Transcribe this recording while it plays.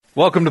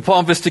Welcome to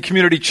Palm Vista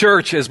Community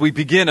Church as we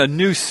begin a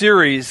new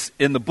series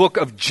in the book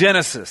of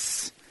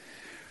Genesis.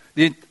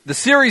 The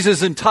series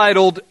is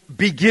entitled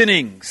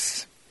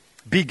Beginnings.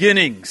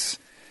 Beginnings.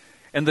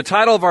 And the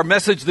title of our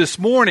message this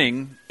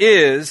morning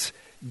is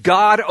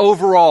God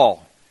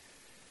Overall.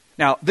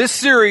 Now, this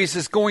series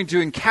is going to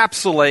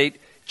encapsulate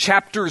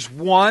chapters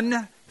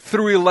 1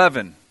 through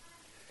 11.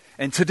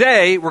 And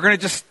today, we're going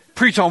to just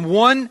preach on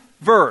one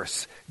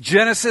verse.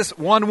 Genesis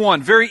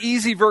 1:1, very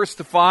easy verse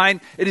to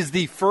find. It is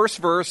the first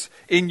verse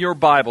in your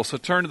Bible. So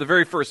turn to the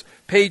very first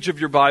page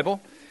of your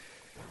Bible.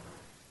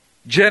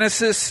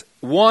 Genesis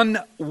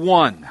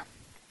 1:1.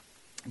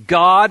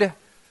 God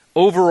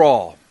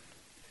overall.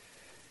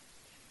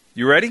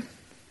 You ready?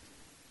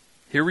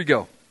 Here we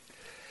go.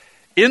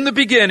 In the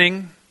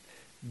beginning,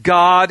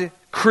 God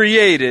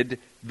created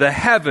the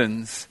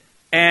heavens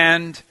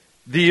and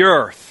the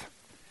earth.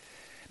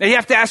 Now you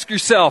have to ask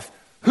yourself,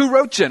 who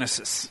wrote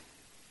Genesis?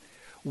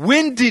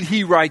 When did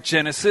he write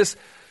Genesis?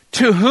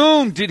 To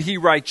whom did he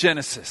write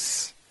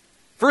Genesis?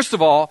 First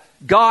of all,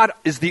 God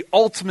is the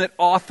ultimate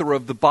author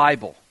of the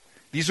Bible.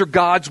 These are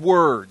God's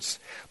words.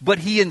 But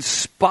he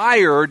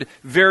inspired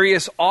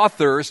various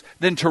authors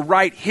then to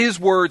write his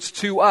words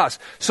to us.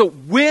 So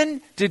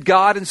when did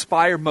God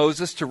inspire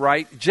Moses to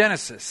write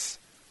Genesis?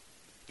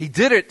 He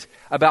did it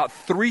about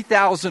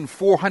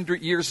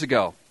 3,400 years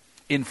ago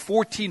in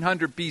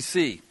 1400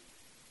 BC.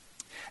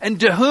 And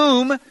to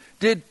whom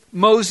did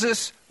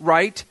Moses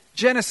write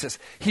Genesis?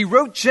 He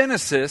wrote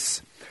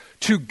Genesis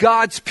to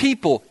God's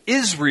people,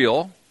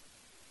 Israel,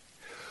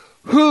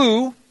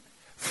 who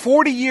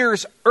 40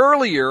 years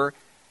earlier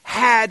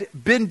had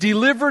been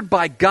delivered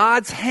by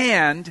God's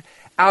hand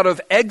out of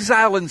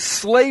exile and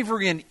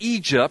slavery in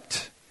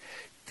Egypt,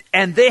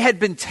 and they had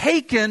been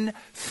taken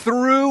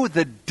through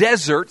the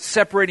desert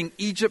separating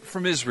Egypt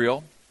from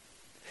Israel,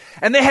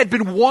 and they had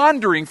been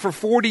wandering for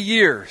 40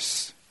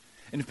 years.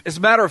 And as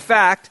a matter of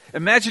fact,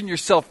 imagine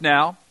yourself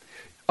now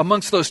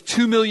amongst those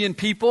 2 million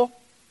people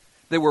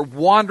that were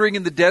wandering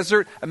in the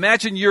desert.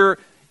 Imagine you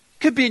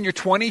could be in your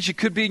 20s, you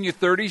could be in your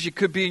 30s, you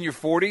could be in your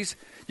 40s,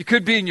 you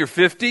could be in your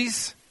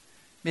 50s,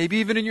 maybe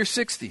even in your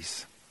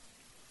 60s.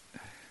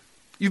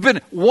 You've been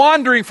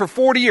wandering for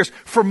 40 years.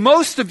 For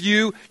most of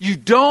you, you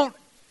don't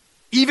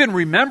even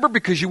remember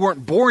because you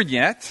weren't born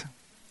yet.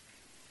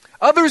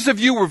 Others of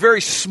you were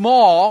very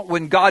small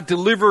when God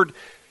delivered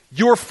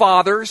your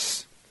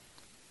fathers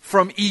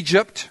from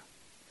Egypt.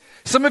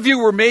 Some of you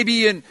were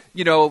maybe in,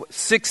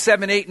 6,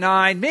 7, 8,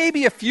 9.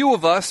 Maybe a few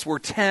of us were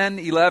 10,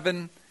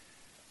 11,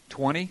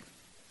 20.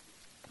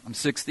 I'm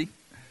 60.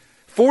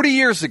 40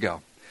 years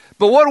ago.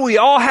 But what do we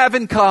all have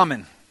in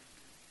common?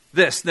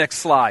 This, next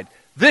slide.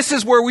 This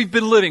is where we've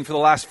been living for the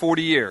last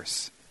 40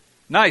 years.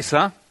 Nice,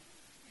 huh?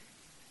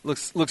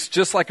 Looks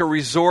just like a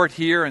resort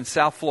here in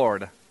South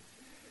Florida.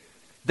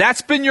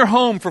 That's been your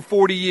home for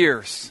 40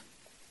 years.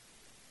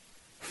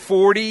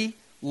 40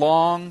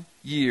 long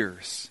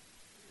years.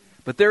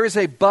 But there is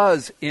a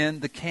buzz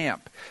in the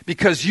camp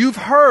because you've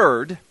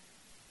heard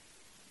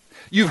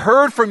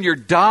from your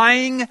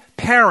dying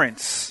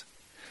parents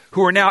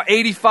who are now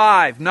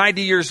 85,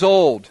 90 years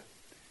old.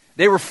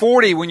 They were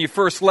 40 when you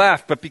first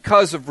left, but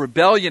because of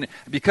rebellion,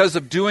 because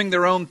of doing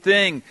their own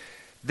thing,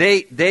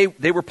 they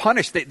were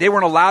punished. They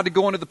weren't allowed to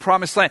go into the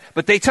promised land.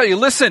 But they tell you,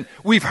 listen,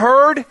 we've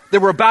heard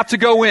that we're about to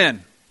go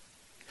in.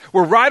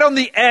 We're right on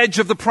the edge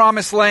of the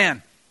promised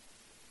land.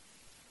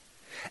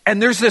 And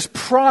there's this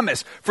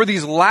promise. For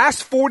these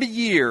last 40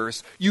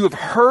 years, you have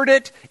heard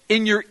it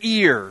in your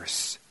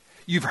ears.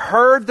 You've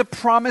heard the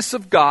promise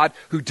of God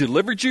who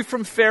delivered you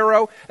from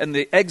Pharaoh and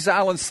the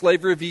exile and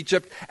slavery of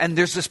Egypt. And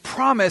there's this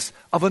promise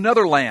of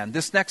another land.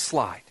 This next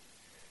slide.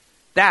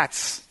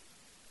 That's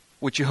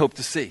what you hope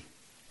to see.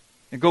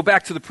 And go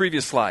back to the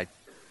previous slide.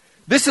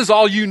 This is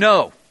all you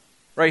know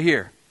right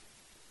here.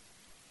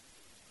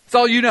 It's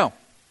all you know.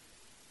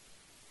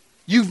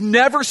 You've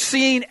never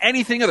seen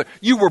anything other.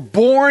 You were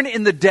born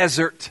in the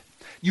desert.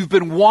 You've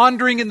been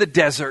wandering in the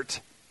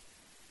desert.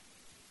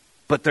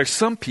 But there's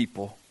some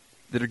people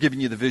that are giving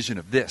you the vision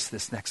of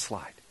this next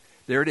slide.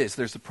 There it is.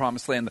 There's the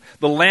promised land.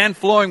 The land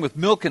flowing with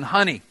milk and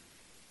honey.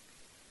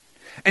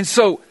 And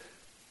so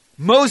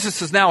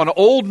Moses is now an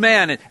old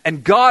man,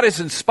 and God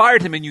has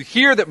inspired him. And you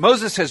hear that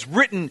Moses has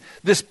written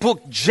this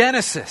book,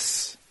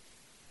 Genesis.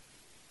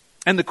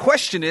 And the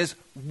question is,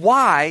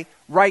 why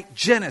write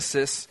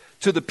Genesis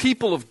to the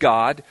people of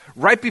God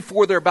right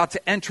before they're about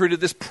to enter into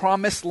this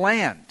promised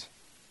land?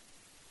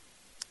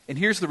 And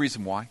here's the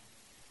reason why.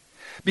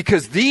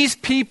 Because these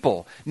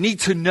people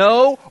need to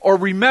know or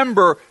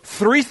remember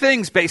three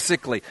things,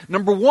 basically.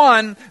 Number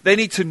one, they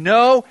need to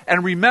know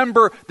and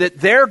remember that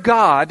their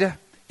God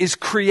is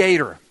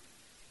creator.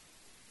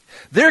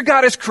 Their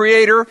God is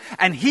creator,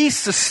 and he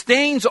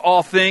sustains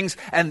all things,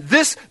 and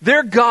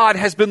their God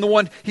has been the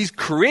one, he's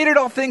created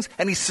all things,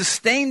 and he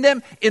sustained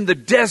them in the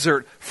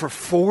desert for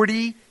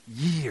 40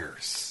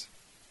 years.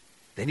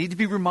 They need to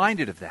be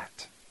reminded of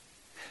that.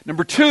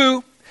 Number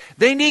two,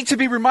 they need to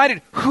be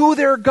reminded who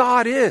their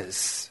God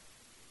is.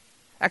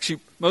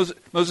 Actually,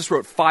 Moses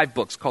wrote 5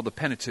 books called the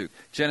Pentateuch.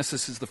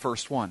 Genesis is the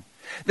first one.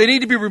 They need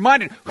to be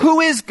reminded,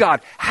 who is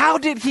God? How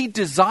did he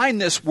design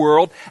this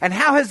world? And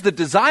how has the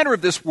designer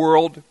of this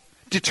world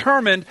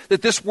determined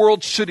that this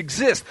world should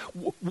exist?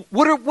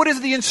 What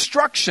is the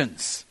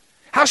instructions?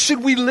 How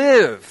should we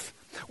live?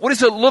 What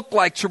does it look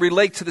like to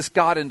relate to this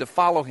God and to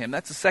follow him?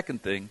 That's the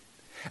second thing.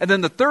 And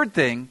then the third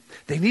thing,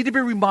 they need to be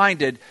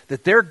reminded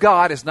that their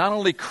God is not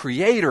only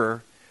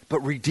creator, but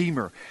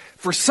redeemer.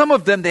 For some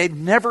of them, they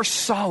never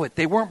saw it.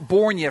 They weren't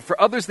born yet. For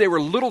others, they were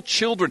little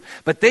children.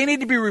 But they need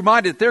to be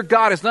reminded that their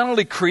God is not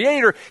only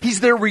creator, he's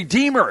their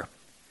redeemer.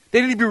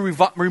 They need to be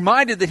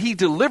reminded that he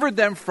delivered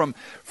them from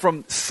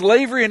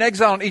slavery and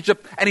exile in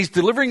Egypt, and he's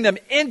delivering them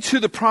into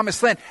the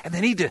promised land. And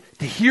they need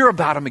to hear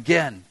about him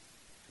again.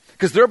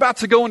 Because they're about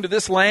to go into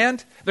this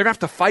land, they're going to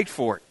have to fight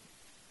for it.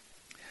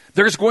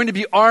 There's going to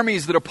be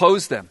armies that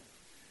oppose them.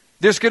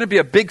 There's going to be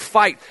a big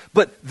fight.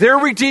 But their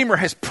Redeemer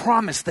has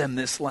promised them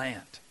this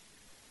land.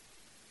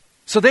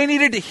 So they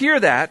needed to hear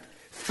that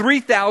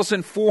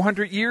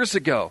 3,400 years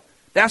ago.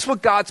 That's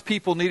what God's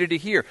people needed to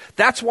hear.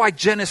 That's why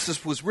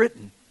Genesis was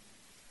written.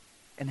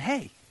 And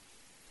hey,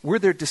 we're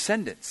their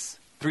descendants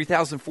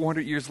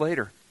 3,400 years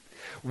later.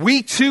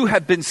 We too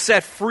have been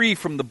set free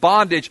from the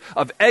bondage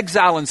of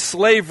exile and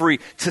slavery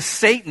to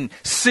Satan,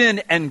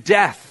 sin, and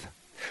death.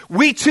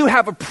 We too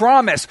have a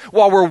promise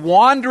while we're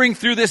wandering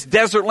through this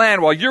desert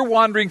land, while you're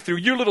wandering through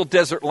your little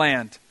desert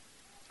land.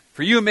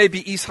 For you, it may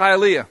be East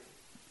Hialeah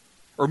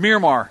or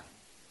Miramar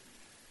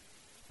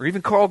or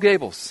even Coral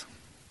Gables.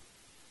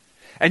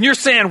 And you're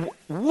saying,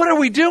 what are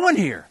we doing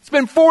here? It's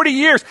been 40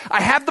 years.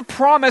 I have the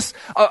promise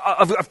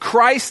of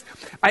Christ.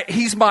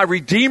 He's my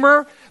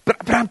Redeemer,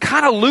 but I'm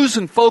kind of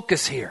losing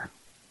focus here.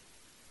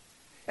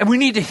 And we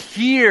need to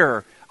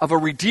hear of a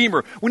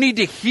Redeemer. We need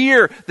to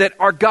hear that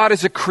our God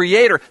is a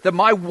creator, that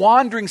my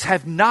wanderings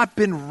have not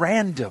been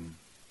random,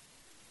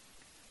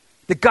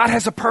 that God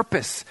has a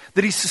purpose,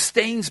 that he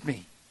sustains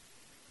me,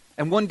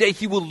 and one day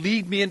he will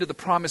lead me into the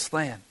promised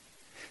land.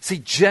 See,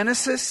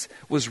 Genesis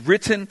was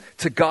written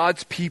to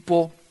God's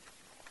people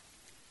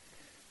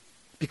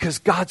because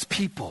God's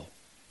people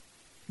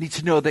need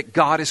to know that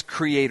God is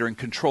creator and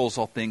controls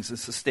all things and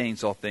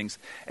sustains all things.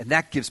 And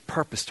that gives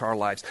purpose to our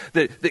lives.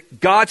 That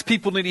God's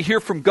people need to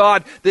hear from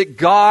God that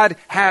God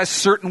has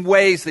certain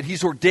ways that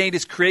he's ordained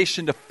his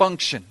creation to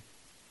function.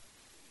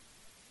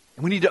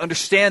 And we need to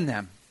understand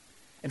them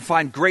and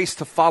find grace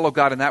to follow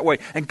God in that way.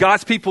 And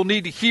God's people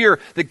need to hear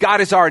that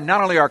God is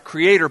not only our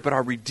creator, but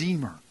our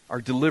Redeemer,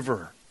 our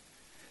deliverer.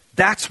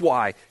 That's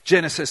why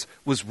Genesis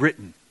was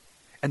written.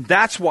 And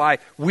that's why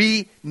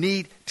we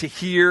need to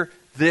hear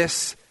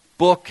this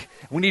book.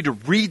 We need to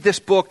read this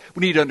book.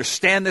 We need to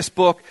understand this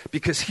book,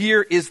 because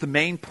here is the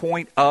main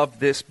point of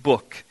this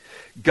book.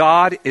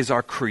 God is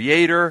our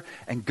creator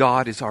and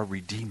God is our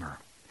Redeemer.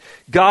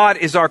 God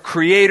is our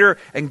creator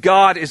and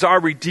God is our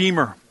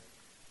Redeemer.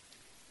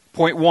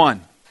 Point one,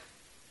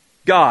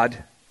 God,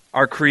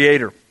 our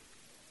creator.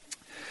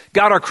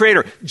 God, our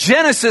creator.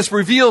 Genesis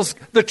reveals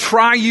the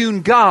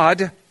triune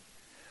God,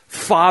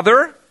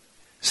 Father,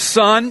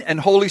 Son, and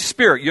Holy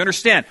Spirit. You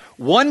understand?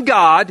 One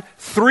God,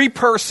 three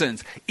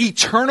persons,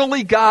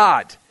 eternally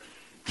God.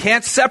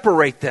 Can't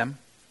separate them.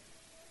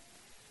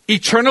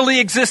 Eternally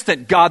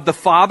existent. God the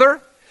Father,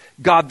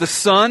 God the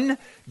Son,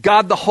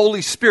 God the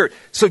Holy Spirit.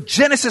 So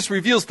Genesis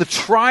reveals the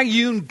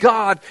triune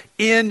God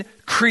in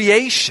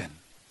creation.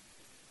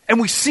 And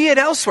we see it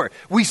elsewhere.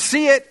 We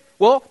see it,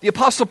 the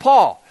Apostle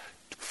Paul,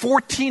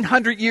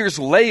 1,400 years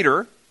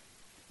later,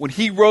 when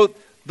he wrote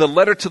the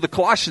letter to the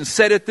Colossians,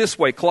 said it this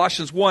way,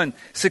 Colossians 1,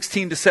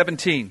 16 to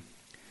 17.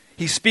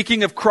 He's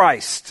speaking of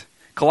Christ.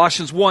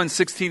 Colossians 1,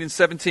 16 and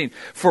 17.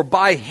 For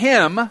by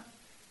him,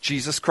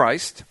 Jesus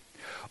Christ,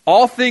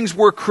 all things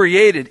were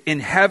created in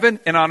heaven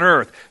and on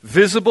earth,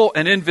 visible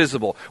and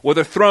invisible,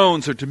 whether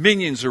thrones or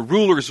dominions or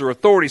rulers or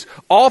authorities.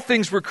 All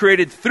things were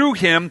created through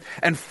him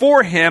and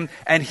for him,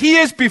 and he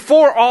is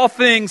before all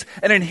things,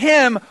 and in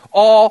him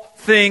all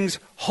things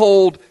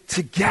hold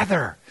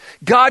together.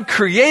 God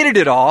created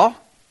it all,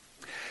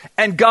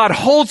 and God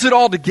holds it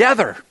all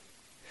together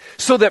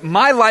so that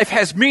my life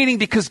has meaning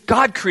because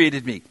God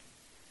created me.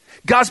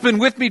 God's been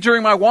with me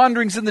during my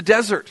wanderings in the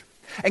desert,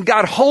 and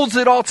God holds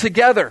it all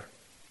together,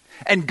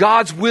 and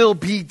God's will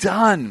be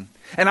done.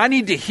 And I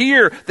need to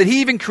hear that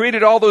he even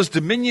created all those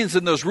dominions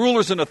and those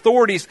rulers and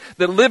authorities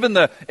that live in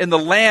the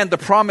land, the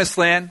promised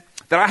land,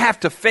 that I have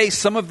to face,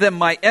 some of them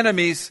my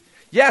enemies.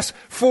 Yes,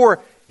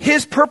 for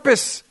his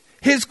purpose,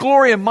 his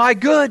glory, and my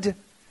good.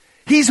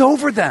 He's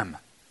over them.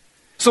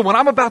 So when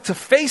I'm about to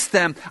face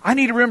them, I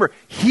need to remember,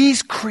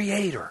 he's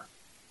creator.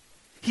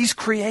 He's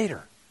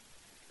creator.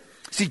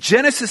 See,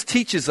 Genesis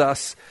teaches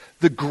us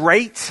the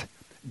great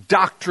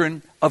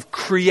doctrine of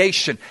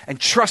creation. And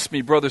trust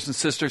me, brothers and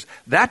sisters,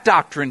 that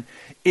doctrine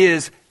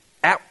is,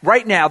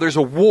 right now, there's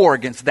a war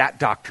against that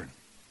doctrine.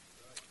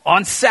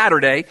 On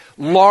Saturday,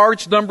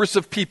 large numbers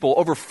of people,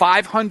 over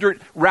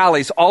 500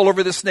 rallies all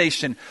over this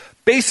nation,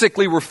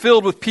 basically were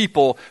filled with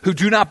people who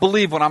do not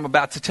believe what I'm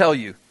about to tell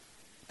you.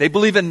 They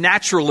believe in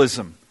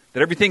naturalism,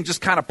 that everything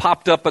just kind of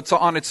popped up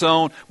on its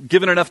own,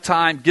 given enough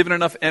time, given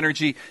enough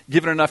energy,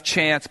 given enough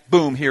chance,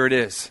 boom, here it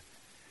is.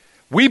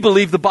 We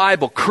believe the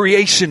Bible,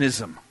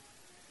 creationism.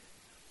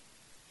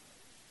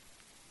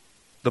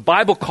 The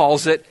Bible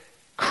calls it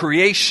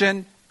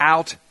creation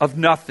out of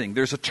nothing.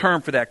 There's a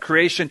term for that,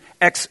 creation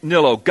ex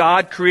nihilo.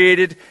 God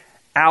created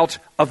out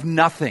of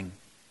nothing.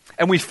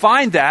 And we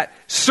find that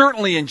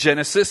certainly in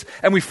Genesis,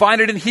 and we find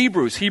it in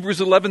Hebrews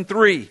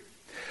 11:3.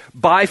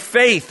 By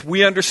faith,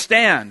 we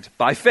understand,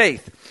 by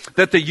faith,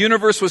 that the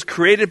universe was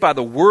created by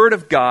the Word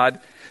of God,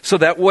 so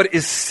that what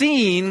is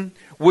seen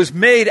was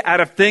made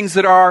out of things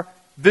that are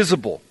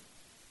visible.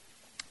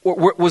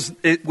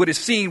 What is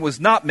seen was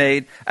not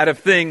made out of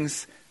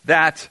things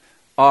that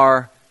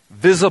are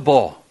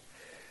visible.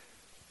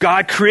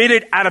 God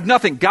created out of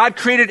nothing. God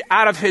created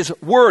out of His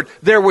Word.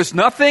 There was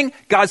nothing.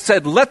 God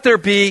said, let there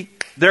be.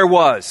 There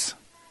was.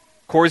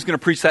 Corey's going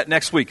to preach that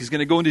next week. He's going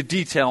to go into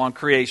detail on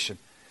creation.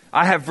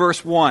 I have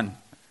verse 1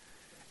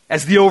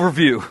 as the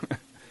overview.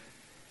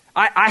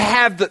 I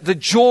have the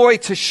joy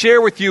to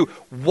share with you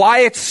why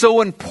it's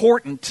so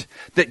important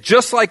that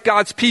just like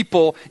God's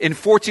people in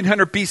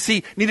 1400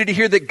 BC needed to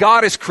hear that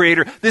God is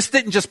creator, this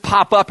didn't just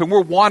pop up and we're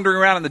wandering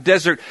around in the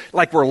desert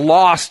like we're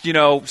lost,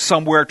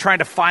 somewhere trying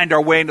to find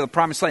our way into the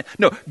promised land.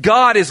 No,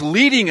 God is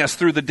leading us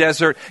through the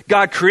desert.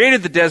 God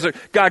created the desert.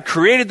 God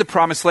created the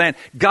promised land.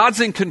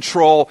 God's in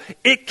control.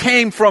 It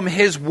came from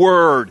His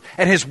Word,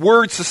 and His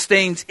Word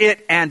sustains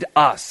it and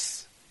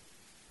us.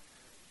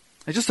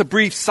 And just a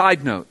brief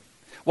side note.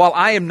 While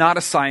I am not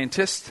a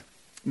scientist,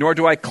 nor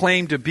do I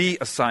claim to be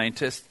a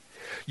scientist,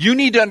 you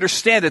need to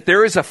understand that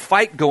there is a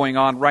fight going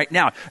on right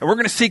now. And we're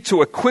going to seek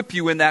to equip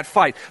you in that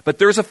fight. But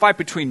there's a fight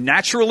between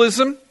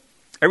naturalism,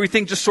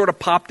 everything just sort of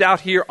popped out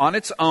here on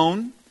its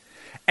own,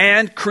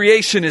 and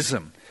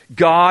creationism.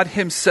 God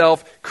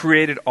Himself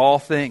created all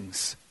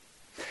things.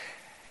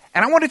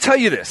 And I want to tell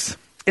you this.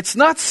 It's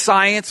not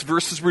science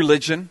versus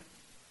religion.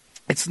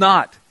 It's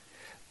not.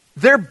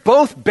 They're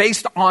both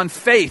based on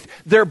faith.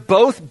 They're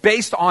both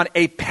based on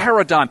a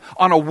paradigm,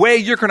 on a way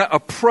you're going to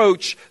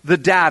approach the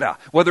data,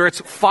 whether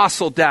it's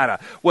fossil data,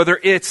 whether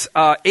it's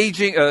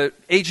aging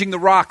the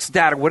rocks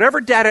data, whatever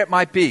data it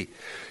might be.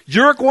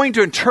 You're going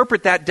to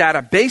interpret that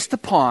data based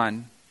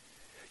upon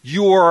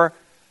your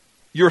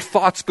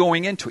thoughts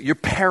going into it, your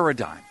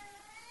paradigm.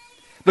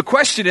 The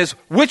question is,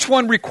 which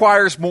one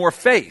requires more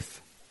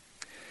faith?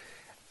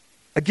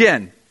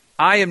 Again,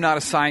 I am not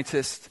a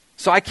scientist.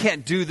 So I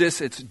can't do this.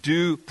 It's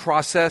due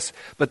process.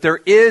 But there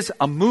is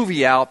a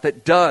movie out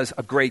that does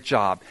a great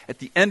job. At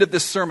the end of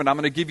this sermon, I'm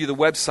going to give you the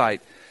website.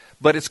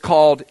 But it's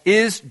called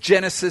Is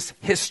Genesis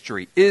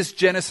History? Is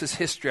Genesis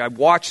History? I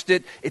watched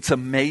it. It's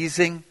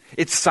amazing.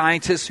 It's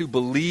scientists who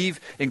believe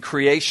in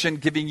creation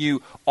giving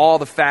you all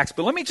the facts.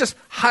 But let me just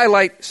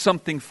highlight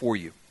something for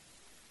you.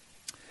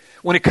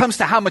 When it comes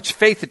to how much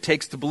faith it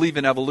takes to believe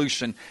in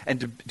evolution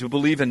and to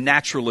believe in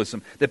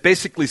naturalism, that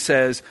basically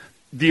says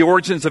the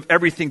origins of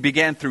everything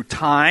began through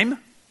time,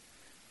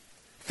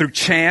 through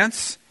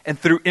chance, and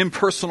through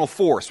impersonal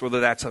force, whether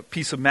that's a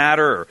piece of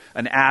matter or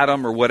an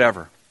atom or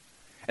whatever.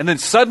 And then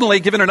suddenly,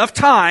 given enough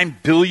time,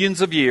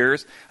 billions of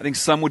years, I think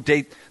some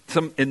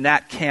in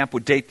that camp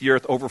would date the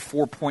earth over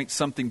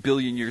 4-point-something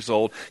billion years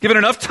old. Given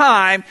enough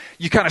time,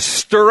 you kind of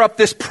stir up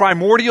this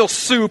primordial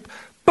soup,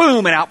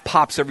 boom, and out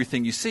pops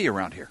everything you see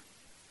around here.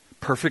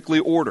 Perfectly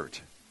ordered.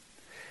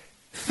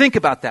 Think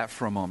about that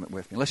for a moment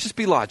with me. Let's just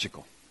be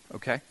logical,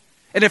 okay?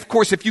 And of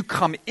course, if you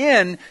come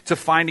in to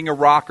finding a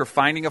rock or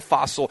finding a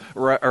fossil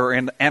or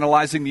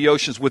analyzing the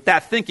oceans with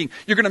that thinking,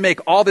 you're going to make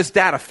all this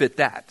data fit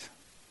that.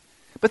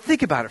 But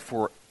think about it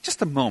for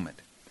just a moment.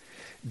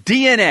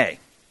 DNA.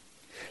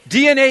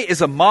 DNA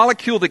is a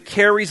molecule that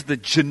carries the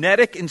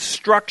genetic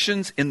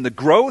instructions in the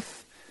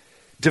growth,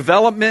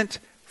 development,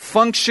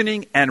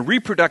 functioning, and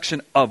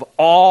reproduction of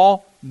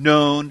all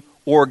known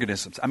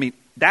organisms. I mean,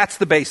 that's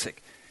the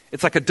basic.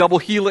 It's like a double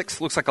helix,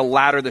 looks like a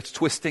ladder that's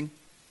twisting.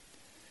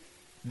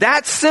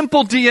 That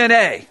simple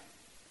DNA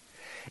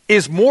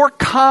is more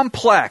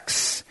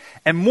complex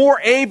and more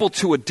able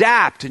to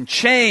adapt and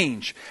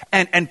change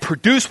and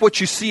produce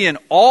what you see in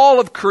all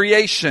of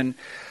creation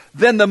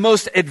than the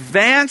most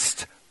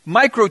advanced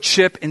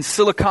microchip in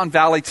Silicon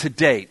Valley to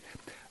date.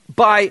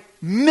 By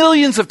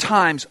millions of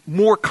times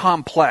more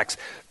complex,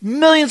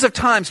 millions of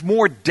times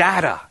more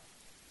data.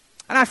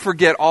 And I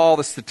forget all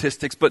the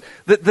statistics, but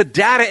the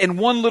data in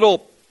one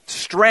little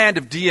strand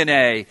of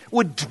DNA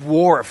would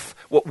dwarf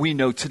what we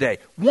know today.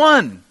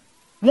 One.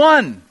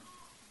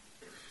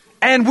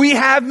 And we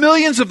have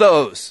millions of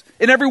those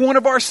in every one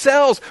of our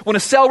cells. When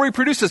a cell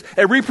reproduces,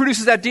 it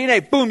reproduces that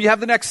DNA. Boom, you have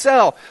the next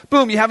cell.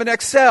 Boom, you have the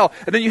next cell.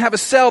 And then you have a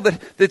cell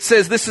that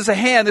says this is a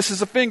hand, this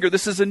is a finger,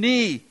 this is a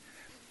knee.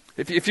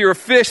 If you're a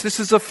fish, this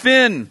is a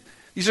fin.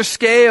 These are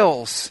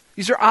scales.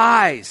 These are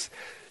eyes.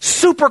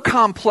 Super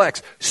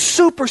complex.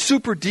 Super,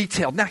 super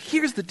detailed. Now,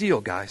 here's the deal,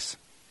 guys.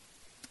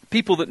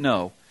 People that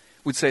know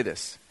would say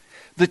this.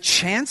 The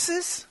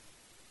chances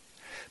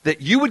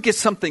that you would get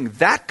something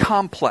that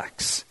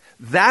complex,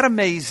 that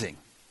amazing,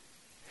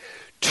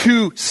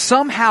 to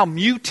somehow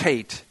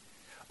mutate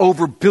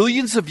over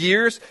billions of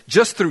years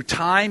just through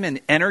time and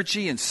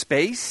energy and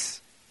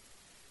space,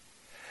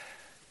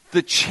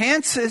 the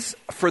chances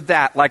for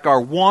that, like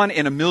are 1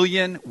 in a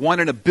million, 1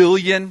 in a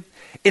billion,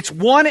 it's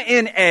 1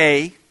 in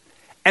A,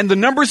 and the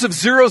numbers of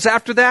zeros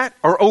after that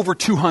are over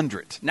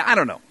 200. Now, I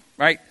don't know,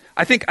 right?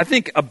 I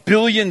think a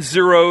billion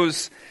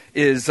zeros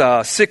is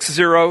 6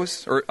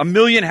 zeros, or a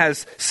million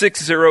has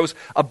 6 zeros,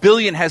 a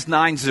billion has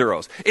 9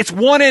 zeros. It's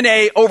 1 in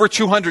A over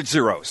 200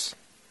 zeros.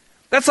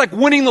 That's like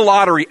winning the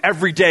lottery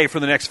every day for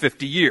the next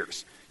 50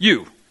 years.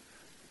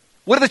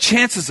 What are the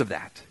chances of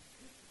that?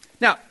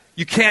 Now,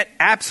 you can't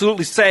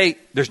absolutely say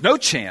there's no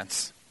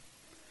chance.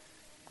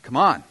 Come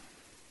on.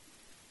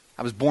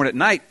 I was born at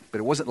night, but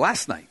it wasn't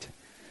last night.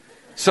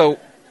 So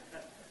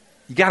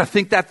you got to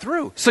think that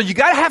through. So you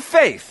got to have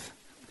faith.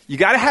 You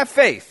got to have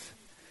faith.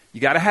 You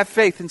got to have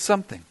faith in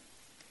something.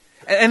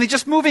 And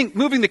just moving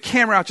the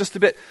camera out just a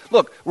bit.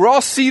 Look, we're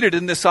all seated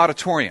in this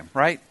auditorium,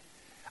 right?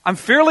 I'm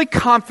fairly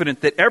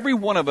confident that every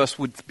one of us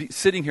would be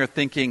sitting here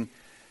thinking,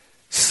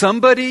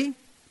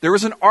 there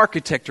was an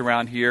architect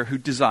around here who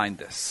designed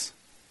this.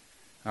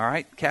 All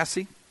right,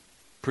 Cassie?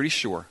 Pretty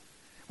sure.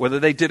 Whether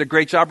they did a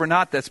great job or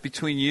not, that's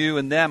between you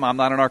and them. I'm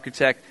not an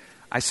architect.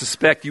 I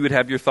suspect you would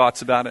have your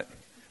thoughts about it.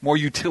 More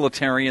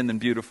utilitarian than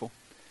beautiful.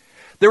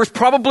 There was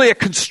probably a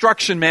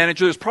construction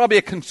manager. There's probably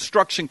a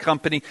construction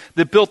company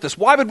that built this.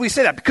 Why would we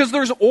say that? Because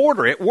there's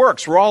order. It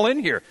works. We're all in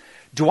here.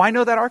 Do I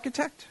know that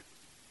architect?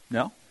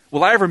 No.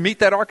 Will I ever meet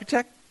that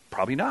architect?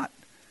 Probably not.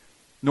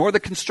 Nor the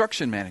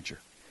construction manager.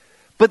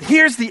 But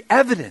here's the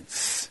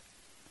evidence.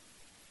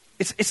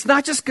 It's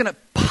not just going to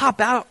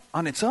pop out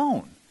on its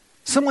own.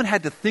 Someone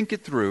had to think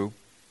it through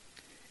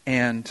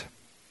and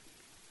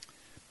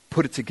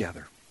put it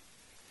together.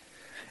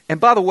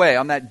 And by the way,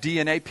 on that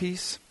DNA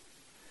piece,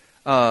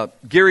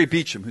 Gary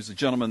Beecham, who's the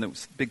gentleman that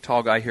was the big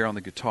tall guy here on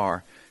the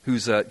guitar,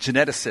 who's a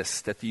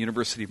geneticist at the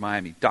University of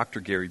Miami, Dr.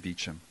 Gary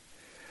Beecham,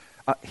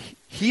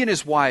 he and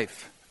his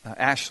wife,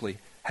 Ashley,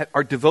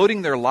 are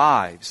devoting their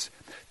lives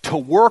to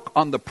work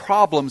on the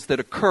problems that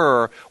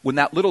occur when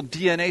that little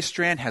DNA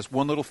strand has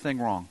one little thing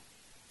wrong.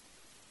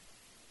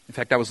 In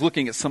fact, I was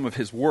looking at some of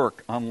his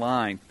work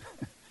online.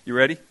 You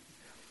ready?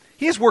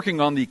 He is working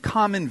on the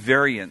common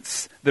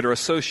variants that are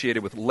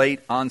associated with late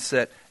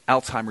onset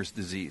Alzheimer's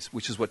disease,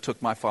 which is what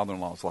took my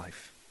father-in-law's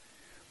life.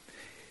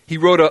 He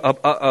wrote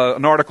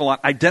an article on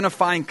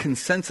identifying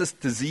consensus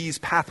disease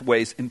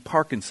pathways in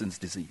Parkinson's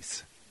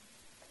disease.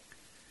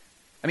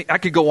 I mean, I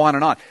could go on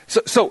and on.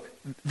 So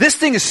this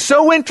thing is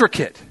so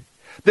intricate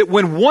that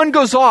when one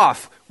goes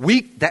off,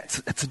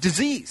 that's a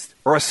disease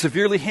or a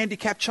severely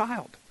handicapped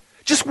child.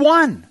 Just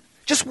one.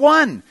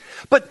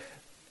 But,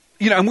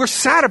 and we're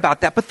sad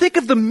about that. But think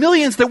of the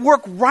millions that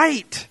work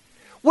right.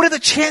 What are the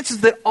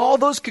chances that all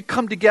those could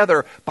come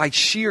together by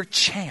sheer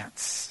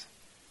chance?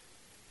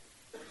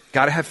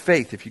 Got to have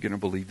faith if you're going to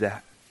believe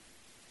that.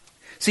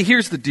 See,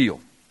 here's the deal.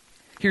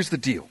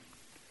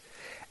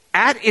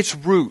 At its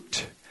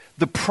root,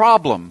 the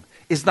problem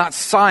is not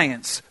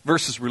science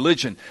versus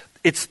religion.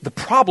 The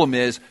problem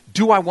is,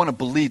 do I want to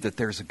believe that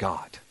there's a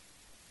God?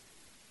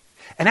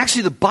 And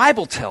actually, the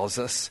Bible tells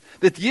us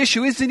that the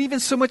issue isn't even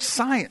so much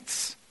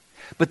science,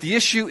 but the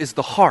issue is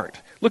the heart.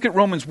 Look at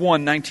Romans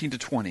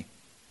 1:19-20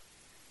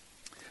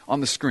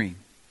 on the screen.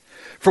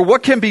 For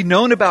what can be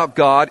known about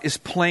God is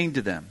plain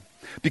to them,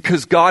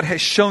 because God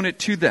has shown it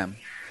to them.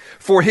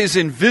 For his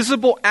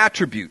invisible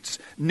attributes,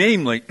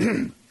 namely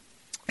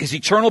his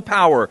eternal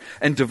power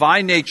and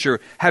divine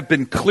nature, have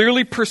been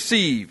clearly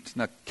perceived.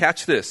 Now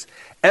catch this.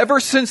 Ever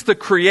since the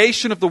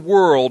creation of the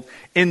world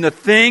in the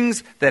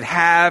things that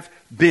have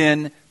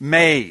been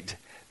made.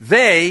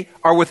 They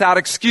are without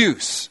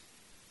excuse.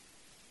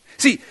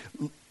 See,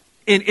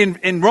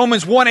 in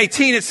Romans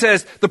 1:18 it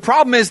says, the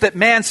problem is that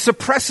man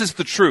suppresses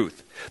the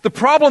truth. The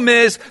problem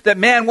is that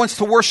man wants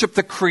to worship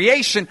the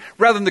creation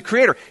rather than the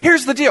creator.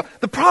 Here's the deal.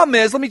 The problem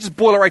is, let me just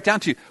boil it right down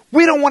to you.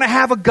 We don't want to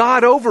have a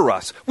God over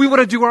us. We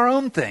want to do our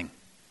own thing.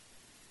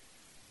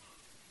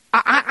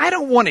 I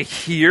don't want to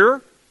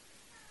hear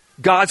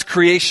God's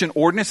creation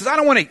ordinances. I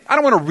don't want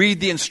to read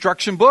the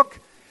instruction book.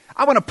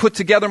 I want to put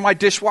together my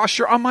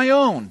dishwasher on my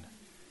own.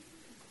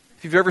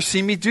 If you've ever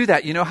seen me do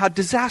that, you know how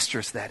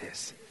disastrous that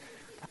is.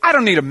 I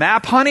don't need a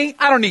map, honey.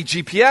 I don't need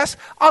GPS.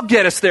 I'll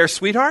get us there,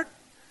 sweetheart.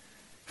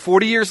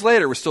 40 years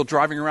later, we're still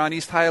driving around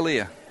East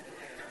Hialeah.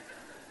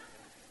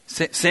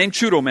 Same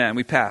churro man,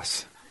 we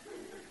pass.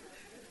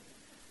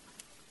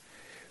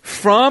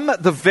 From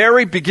the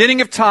very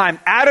beginning of time,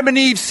 Adam and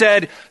Eve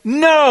said,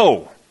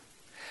 no,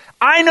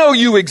 I know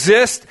you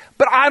exist,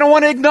 but I don't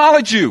want to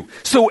acknowledge you.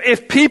 So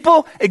if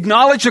people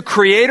acknowledge a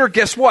creator,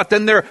 guess what?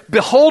 Then they're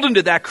beholden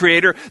to that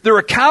creator. They're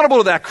accountable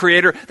to that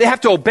creator. They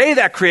have to obey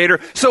that creator.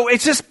 So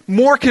it's just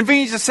more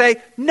convenient to say,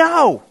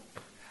 no,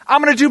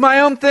 I'm going to do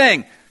my own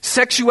thing.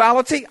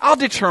 Sexuality, I'll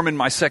determine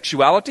my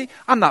sexuality.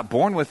 I'm not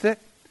born with it.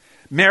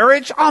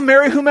 Marriage, I'll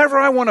marry whomever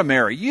I want to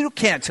marry. You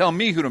can't tell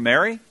me who to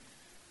marry.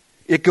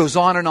 It goes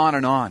on and on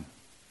and on.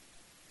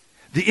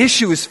 The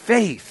issue is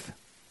faith.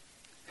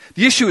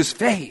 The issue is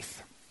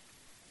faith.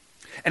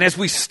 And as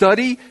we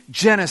study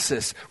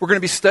Genesis, we're going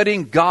to be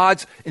studying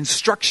God's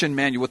instruction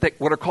manual,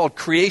 what are called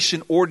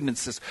creation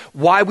ordinances.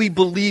 Why we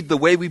believe the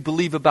way we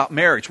believe about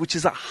marriage, which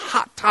is a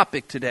hot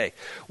topic today.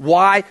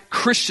 Why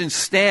Christians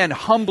stand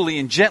humbly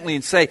and gently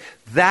and say,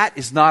 that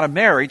is not a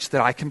marriage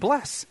that I can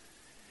bless.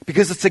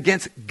 Because it's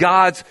against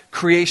God's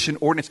creation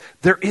ordinance.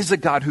 There is a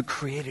God who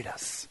created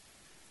us.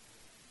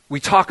 We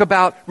talk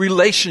about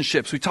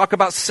relationships. We talk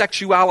about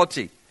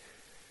sexuality.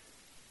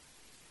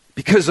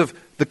 Because of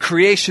the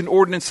creation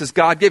ordinances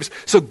God gives.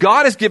 So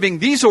God is giving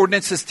these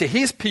ordinances to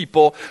his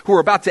people who are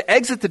about to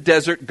exit the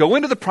desert, go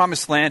into the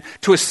promised land,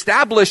 to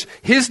establish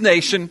his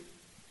nation,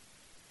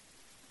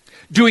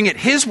 doing it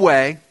his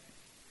way.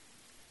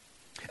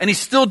 And he's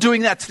still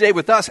doing that today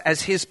with us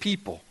as his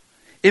people,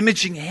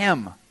 imaging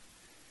him.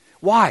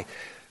 Why?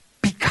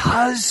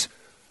 Because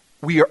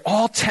we are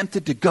all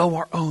tempted to go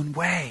our own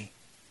way.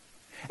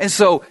 And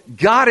so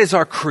God is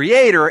our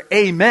creator,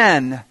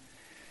 amen.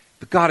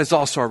 But God is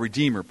also our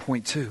Redeemer,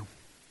 point 2.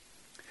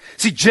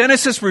 See,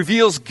 Genesis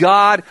reveals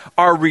God,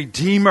 our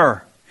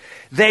Redeemer.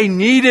 They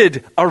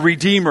needed a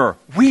Redeemer.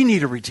 We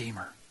need a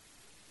Redeemer.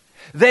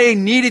 They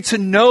needed to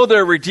know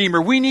their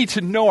Redeemer. We need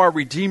to know our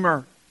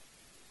Redeemer.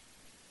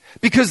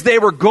 Because they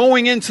were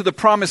going into the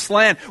promised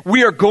land.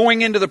 We are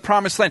going into the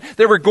promised land.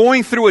 They were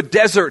going through a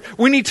desert.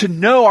 We need to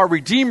know our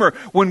Redeemer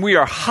when we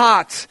are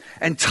hot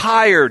and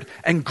tired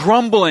and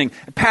grumbling,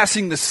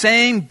 passing the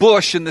same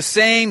bush in the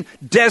same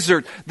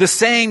desert, the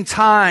same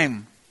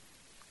time.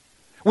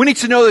 We need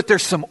to know that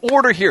there's some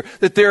order here,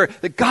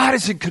 that God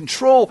is in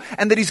control,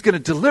 and that he's going to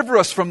deliver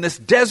us from this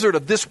desert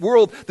of this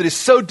world that is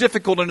so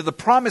difficult into the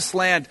promised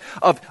land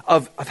of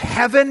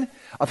heaven,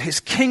 of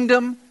his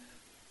kingdom.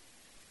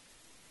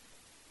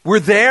 We're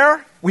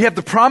there, we have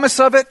the promise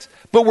of it,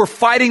 but we're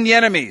fighting the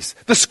enemies.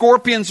 The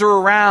scorpions are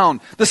around,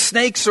 the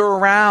snakes are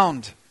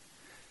around.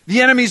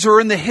 The enemies are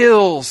in the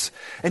hills,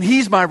 and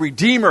he's my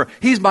Redeemer.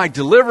 He's my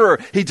deliverer.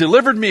 He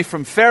delivered me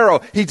from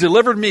Pharaoh. He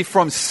delivered me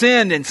from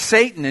sin and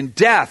Satan and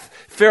death.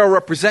 Pharaoh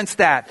represents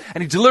that.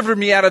 And he delivered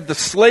me out of the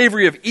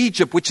slavery of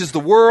Egypt, which is the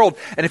world.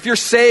 And if you're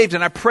saved,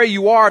 and I pray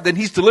you are, then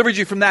he's delivered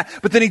you from that.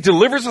 But then he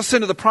delivers us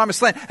into the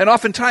promised land. And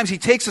oftentimes he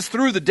takes us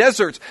through the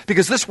deserts,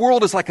 because this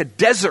world is like a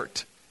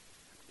desert.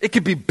 It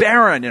can be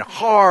barren and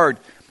hard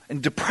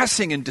and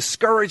depressing and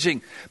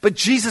discouraging. But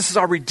Jesus is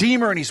our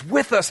Redeemer, and he's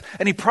with us,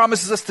 and he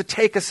promises us to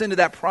take us into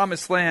that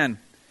promised land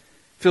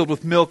filled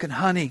with milk and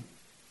honey.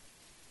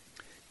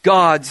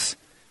 God's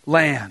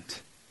land.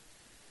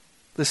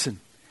 Listen,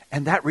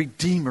 and that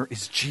Redeemer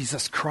is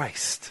Jesus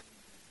Christ.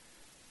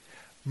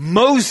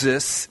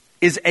 Moses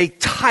is a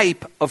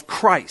type of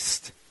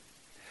Christ.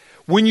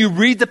 When you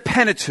read the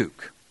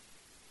Pentateuch,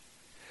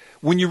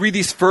 when you read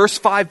these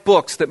first 5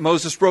 books that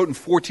Moses wrote in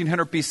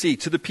 1400 BC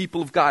to the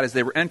people of God as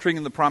they were entering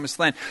in the promised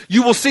land,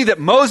 you will see that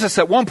Moses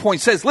at one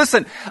point says,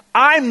 listen,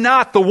 I'm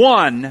not the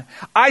one.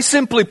 I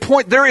simply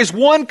point, there is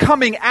one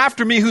coming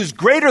after me who's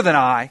greater than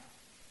I.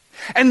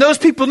 And those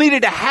people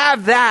needed to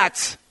have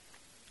that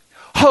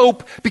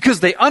hope because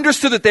they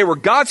understood that they were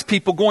God's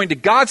people going to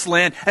God's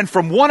land, and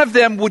from one of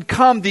them would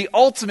come the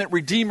ultimate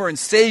Redeemer and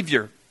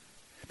Savior.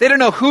 They didn't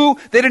know who,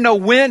 they didn't know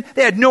when,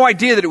 they had no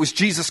idea that it was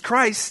Jesus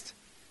Christ.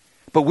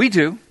 But we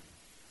do.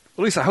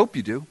 At least I hope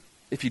you do.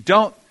 If you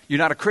don't, you're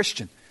not a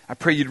Christian. I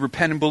pray you to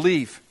repent and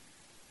believe.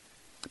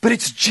 But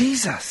it's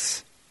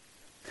Jesus.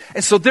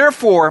 And so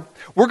therefore,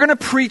 we're going to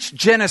preach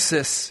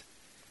Genesis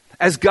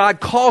as God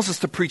calls us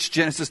to preach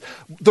Genesis,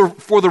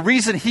 for the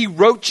reason he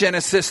wrote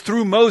Genesis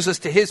through Moses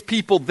to his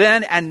people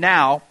then and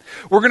now.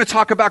 We're going to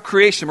talk about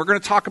creation. We're going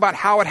to talk about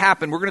how it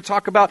happened. We're going to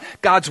talk about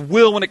God's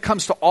will when it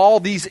comes to all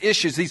these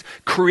issues, these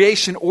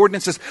creation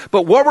ordinances.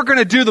 But what we're going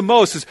to do the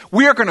most is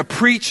we are going to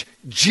preach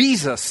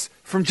Jesus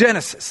from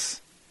Genesis.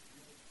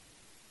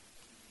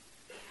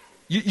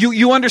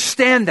 You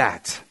understand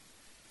that?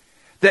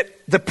 That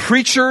the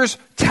preacher's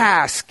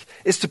task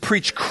is to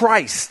preach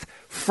Christ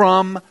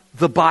from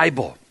the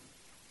Bible.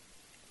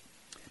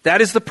 That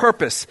is the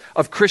purpose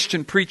of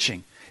Christian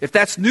preaching. If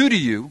that's new to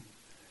you,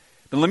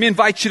 then let me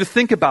invite you to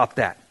think about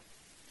that.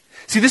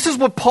 See, this is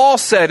what Paul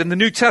said in the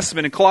New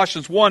Testament in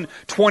Colossians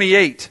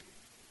 1:28.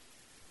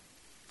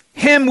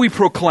 Him we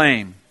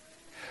proclaim,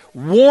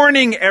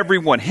 warning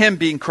everyone, him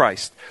being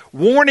Christ,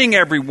 warning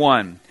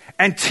everyone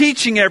and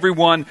teaching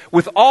everyone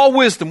with all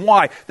wisdom.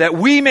 Why? That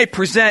we may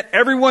present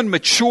everyone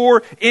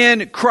mature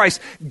in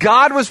Christ.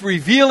 God was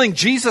revealing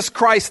Jesus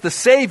Christ, the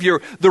Savior,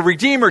 the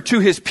Redeemer, to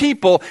his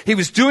people. He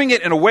was doing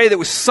it in a way that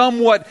was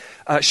somewhat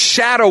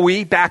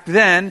shadowy back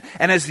then.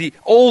 And as the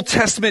Old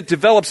Testament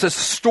develops a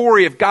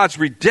story of God's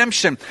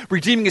redemption,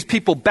 redeeming his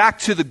people back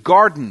to the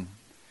garden.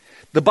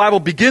 The Bible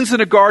begins in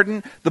a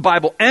garden, the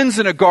Bible ends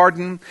in a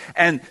garden,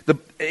 and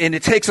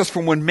it takes us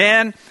from when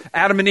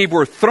Adam and Eve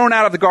were thrown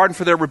out of the garden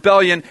for their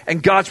rebellion,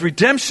 and God's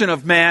redemption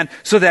of man,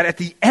 so that at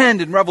the end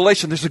in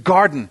Revelation there's a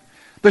garden,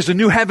 there's a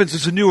new heavens,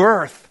 there's a new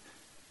earth.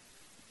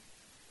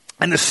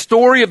 And the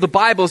story of the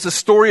Bible is the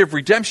story of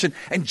redemption,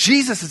 and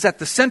Jesus is at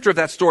the center of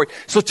that story.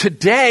 So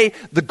today,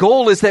 the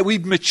goal is that we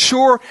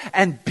mature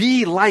and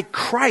be like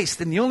Christ.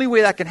 And the only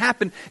way that can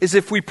happen is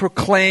if we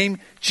proclaim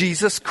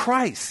Jesus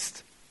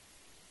Christ.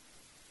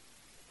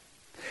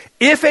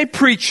 If a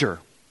preacher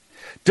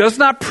does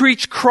not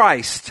preach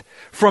Christ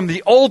from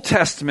the Old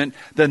Testament,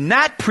 then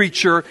that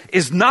preacher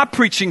is not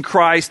preaching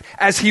Christ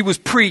as he was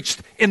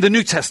preached in the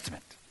New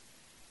Testament.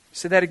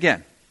 Say that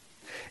again.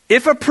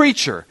 If a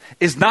preacher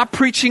is not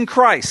preaching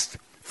Christ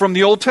from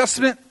the Old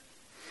Testament,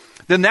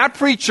 then that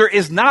preacher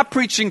is not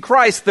preaching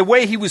Christ the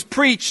way he was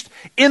preached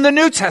in the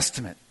New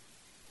Testament.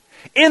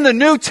 In the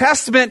New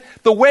Testament,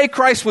 the way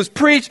Christ was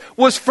preached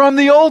was from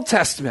the Old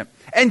Testament.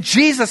 And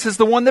Jesus is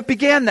the one that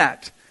began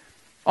that.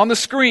 On the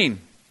screen,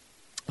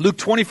 Luke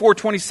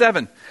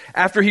 24:27,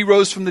 after he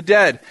rose from the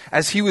dead,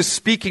 as he was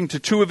speaking to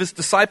two of his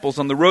disciples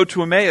on the road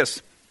to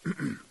Emmaus.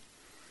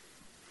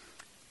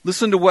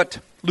 Listen to what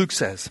Luke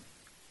says.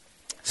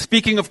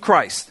 Speaking of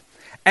Christ,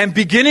 and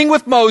beginning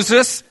with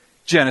Moses,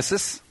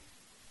 Genesis,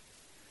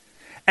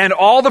 and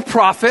all the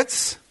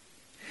prophets,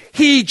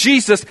 he,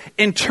 Jesus,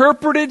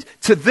 interpreted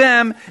to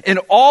them in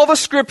all the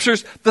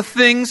scriptures the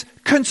things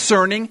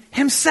concerning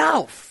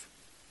himself.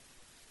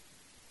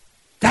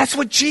 That's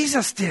what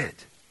Jesus did.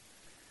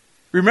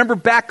 Remember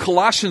back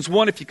Colossians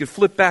 1, if you could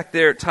flip back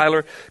there,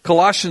 Tyler.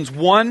 Colossians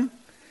 1,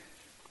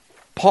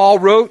 Paul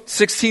wrote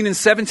 16 and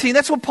 17.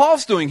 That's what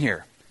Paul's doing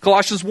here.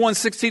 Colossians 1,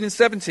 16 and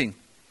 17.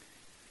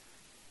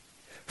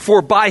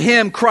 For by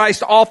him,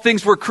 Christ, all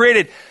things were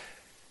created.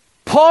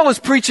 Paul is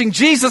preaching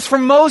Jesus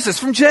from Moses,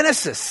 from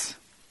Genesis.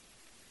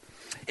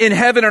 In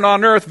heaven and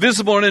on earth,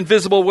 visible and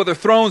invisible, whether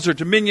thrones or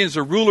dominions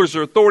or rulers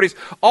or authorities,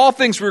 all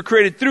things were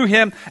created through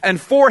him and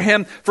for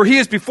him, for he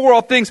is before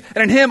all things,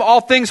 and in him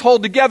all things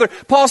hold together.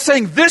 Paul's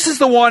saying this is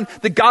the one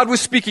that God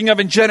was speaking of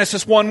in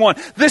Genesis 1:1.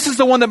 This is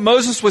the one that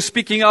Moses was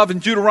speaking of in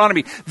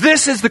Deuteronomy.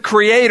 This is the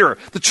Creator,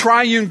 the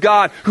triune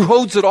God who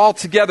holds it all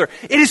together.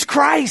 It is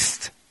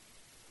Christ.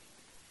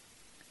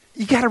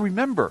 You got to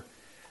remember,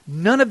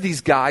 none of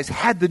these guys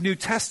had the New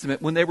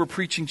Testament when they were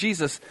preaching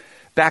Jesus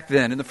back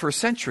then in the first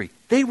century.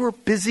 They were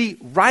busy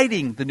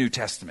writing the New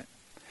Testament.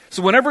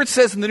 So whenever it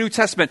says in the New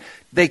Testament,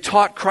 they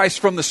taught Christ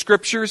from the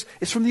scriptures,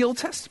 it's from the Old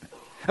Testament.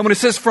 And when it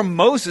says from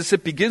Moses,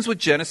 it begins with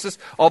Genesis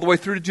all the way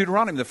through to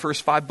Deuteronomy, the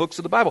first 5 books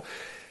of the Bible.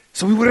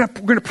 So we're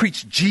going to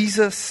preach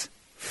Jesus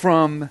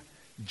from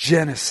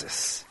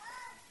Genesis.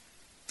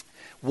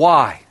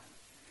 Why?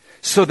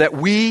 So that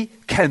we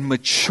can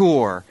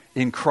mature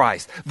in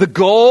Christ. The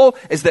goal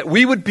is that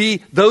we would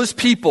be those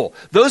people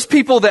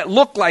that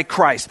look like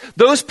Christ,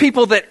 those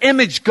people that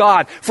image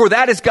God, for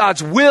that is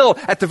God's will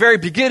at the very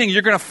beginning.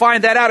 You're going to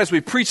find that out as we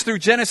preach through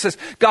Genesis.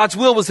 God's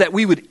will was that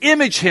we would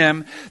image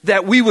him,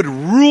 that we would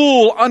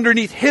rule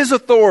underneath his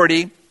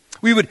authority,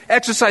 we would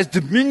exercise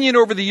dominion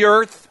over the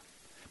earth,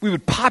 we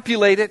would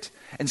populate it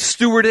and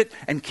steward it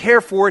and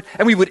care for it,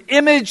 and we would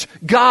image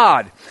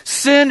God.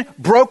 Sin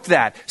broke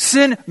that.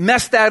 Sin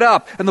messed that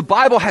up. And the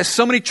Bible has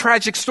so many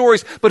tragic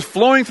stories, but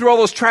flowing through all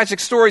those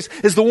tragic stories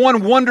is the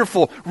one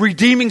wonderful,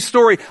 redeeming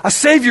story. A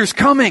Savior's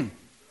coming.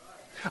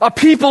 A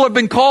people have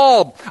been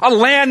called. A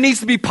land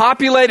needs to be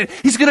populated.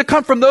 He's going to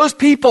come from those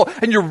people.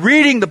 And you're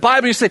reading the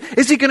Bible and you say,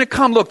 is he going to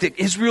come? Look,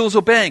 Israel's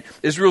obeying.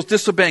 Israel's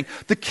disobeying.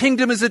 The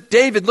kingdom is at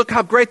David. Look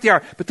how great they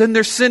are. But then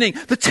they're sinning.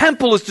 The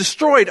temple is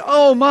destroyed.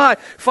 Oh my,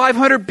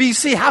 500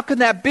 BC. How can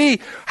that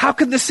be? How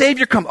can the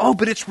Savior come? Oh,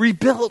 but it's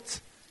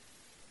rebuilt.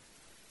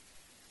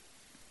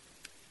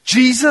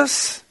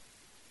 Jesus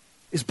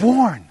is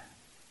born.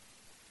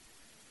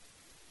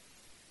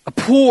 A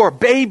poor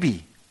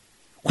baby.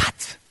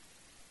 What?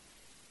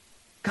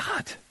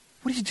 God,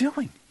 what are you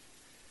doing?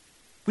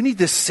 We need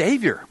this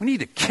Savior. We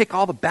need to kick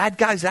all the bad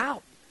guys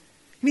out.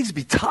 He needs to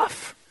be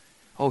tough.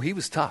 Oh, he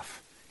was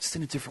tough, just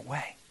in a different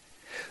way.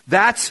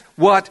 That's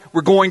what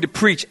we're going to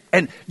preach.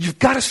 And you've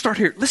got to start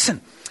here. Listen,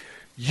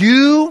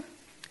 if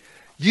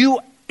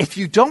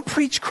you don't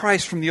preach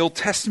Christ from the Old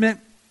Testament,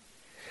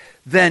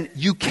 then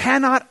you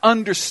cannot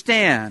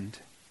understand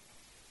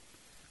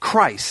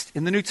Christ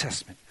in the New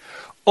Testament.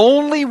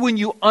 Only when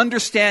you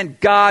understand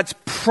God's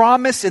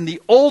promise in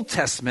the Old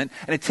Testament,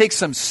 and it takes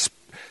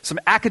some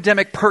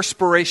academic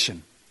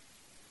perspiration.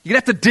 You're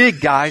going to have to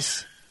dig,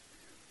 guys.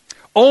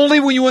 Only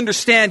when you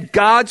understand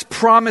God's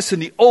promise in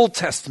the Old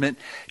Testament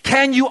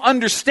can you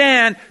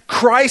understand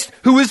Christ,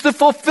 who is the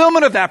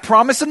fulfillment of that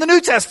promise in the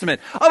New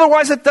Testament.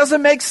 Otherwise, it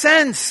doesn't make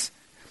sense.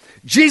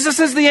 Jesus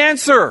is the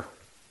answer.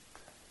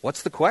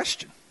 What's the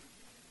question?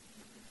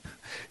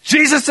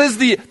 Jesus is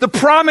the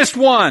promised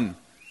one.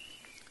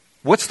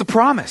 What's the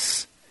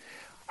promise?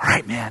 All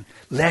right, man,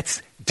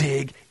 let's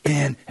dig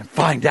in and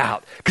find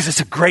out, because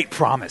it's a great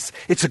promise.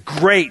 It's a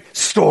great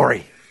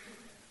story.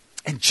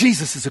 And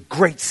Jesus is a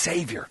great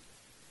Savior.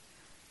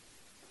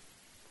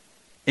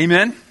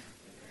 Amen?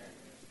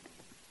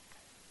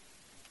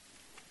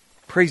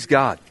 Praise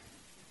God.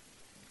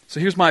 So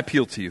here's my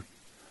appeal to you.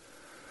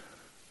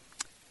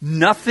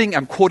 Nothing,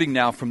 I'm quoting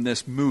now from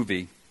this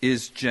movie,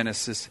 is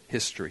Genesis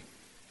history.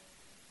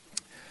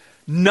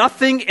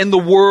 Nothing in the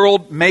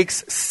world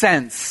makes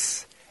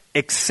sense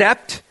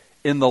except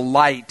in the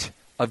light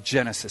of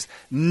Genesis.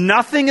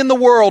 Nothing in the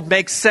world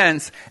makes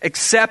sense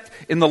except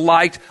in the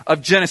light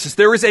of Genesis.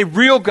 There is a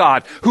real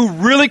God who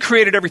really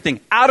created everything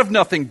out of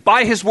nothing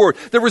by his word.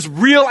 There was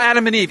real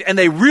Adam and Eve, and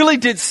they really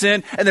did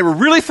sin, and they were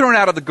really thrown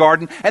out of the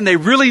garden, and they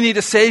really need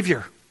a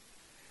Savior.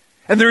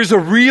 And there is a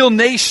real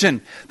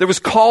nation that was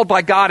called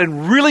by God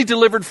and really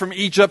delivered from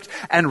Egypt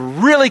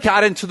and really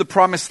got into the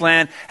promised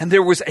land. And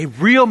there was a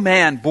real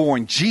man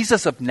born,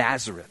 Jesus of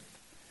Nazareth.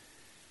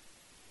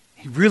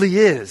 He really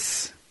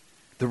is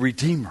the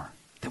Redeemer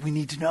that we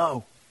need to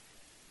know.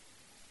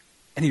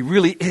 And he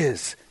really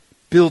is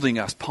building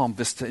us, Palm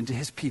Vista, into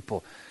his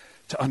people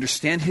to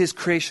understand his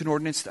creation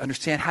ordinance, to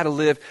understand how to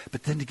live,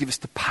 but then to give us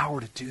the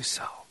power to do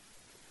so.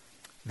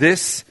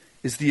 This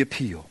is the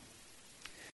appeal.